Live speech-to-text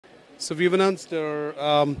So we've announced our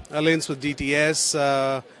alliance with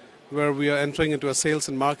DTS, where we are entering into a sales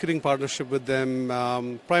and marketing partnership with them,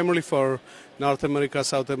 primarily for North America,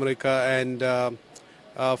 South America, and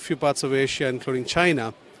a few parts of Asia, including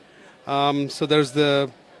China. So there's the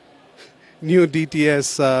new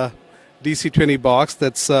DTS DC20 box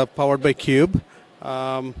that's powered by Qube,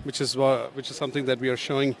 which is something that we are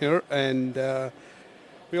showing here, and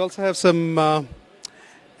we also have some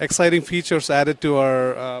exciting features added to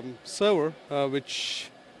our server, which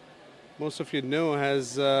most of you know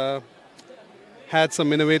has had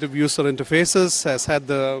some innovative user interfaces, has had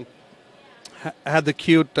the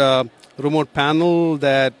cute remote panel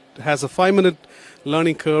that has a 5-minute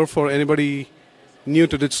learning curve for anybody new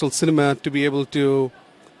to digital cinema to be able to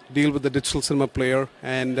deal with the digital cinema player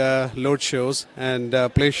and load shows and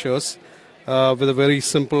play shows with a very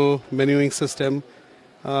simple menuing system.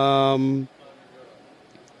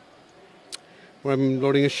 Where I'm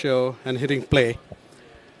loading a show and hitting play.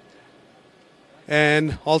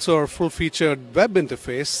 And also our full-featured web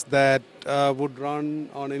interface that would run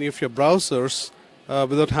on any of your browsers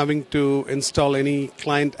without having to install any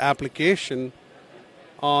client application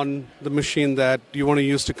on the machine that you want to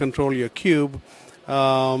use to control your Qube.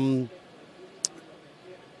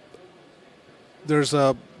 There's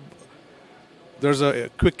a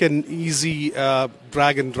quick and easy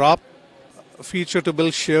drag and drop feature to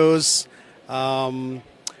build shows.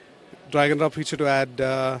 Drag and drop feature to add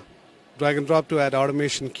drag and drop to add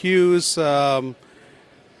automation cues,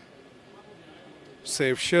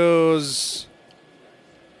 save shows,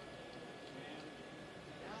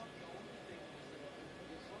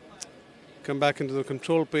 come back into the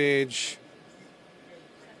control page,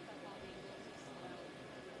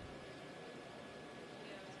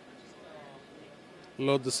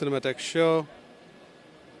 load the CineTech show,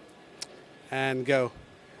 and go.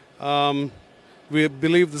 We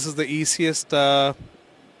believe this is the easiest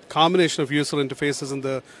combination of user interfaces in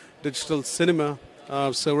the digital cinema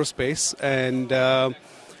server space, and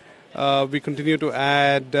we continue to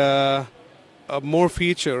add more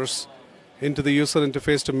features into the user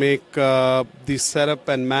interface to make the setup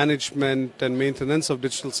and management and maintenance of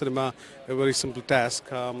digital cinema a very simple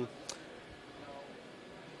task. I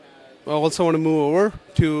also want to move over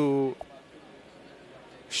to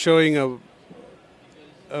showing a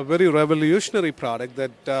very revolutionary product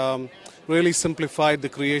that really simplified the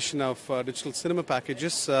creation of digital cinema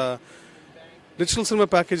packages. Digital cinema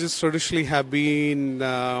packages traditionally have been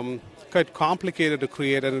quite complicated to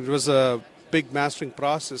create, and it was a big mastering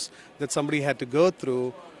process that somebody had to go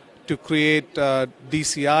through to create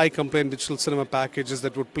DCI compliant digital cinema packages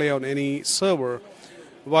that would play on any server.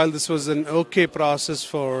 While this was an okay process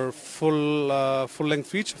for full-length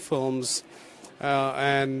feature films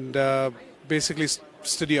and basically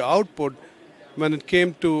studio output, when it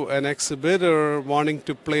came to an exhibitor wanting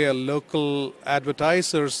to play a local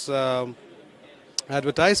advertiser's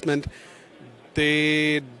advertisement,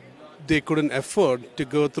 they couldn't afford to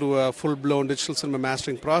go through a full-blown digital cinema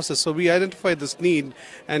mastering process. So we identified this need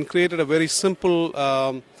and created a very simple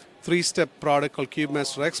 3-step product called Qube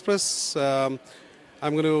Master Express. I'm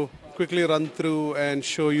going to quickly run through and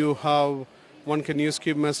show you how one can use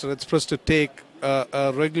Qube Master Express to take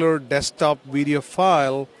a regular desktop video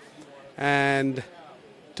file and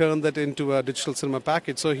turn that into a digital cinema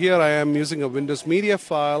package. So here I am using a Windows Media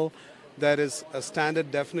file that is a standard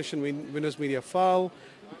definition Windows Media file.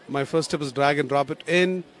 My first step is drag and drop it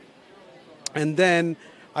in, and then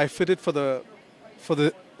I fit it for the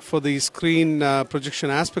screen projection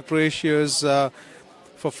aspect ratios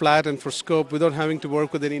for flat and for scope without having to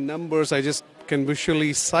work with any numbers. I just can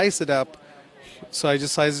visually size it up. So I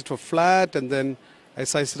just size it for flat, and then I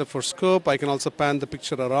size it up for scope. I can also pan the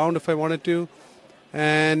picture around if I wanted to,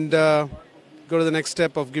 and go to the next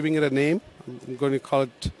step of giving it a name. I'm going to call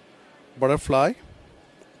it Butterfly,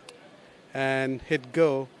 and hit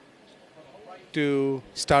go to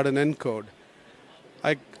start an encode.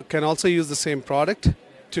 I can also use the same product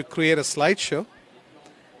to create a slideshow,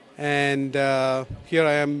 and here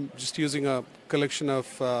I am just using a collection of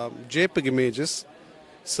JPEG images,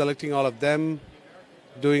 selecting all of them,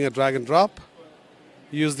 doing a drag and drop,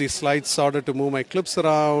 use the slide sorter to move my clips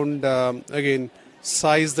around, again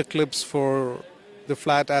size the clips for the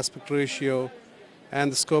flat aspect ratio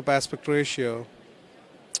and the scope aspect ratio,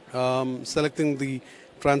 selecting the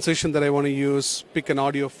transition that I want to use, pick an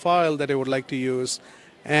audio file that I would like to use,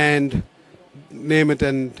 and name it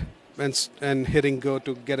and hitting go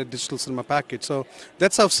to get a digital cinema package. So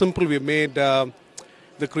that's how simple we made the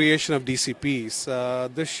creation of DCPs.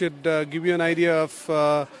 This should give you an idea of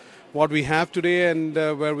what we have today and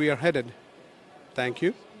where we are headed. Thank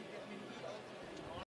you.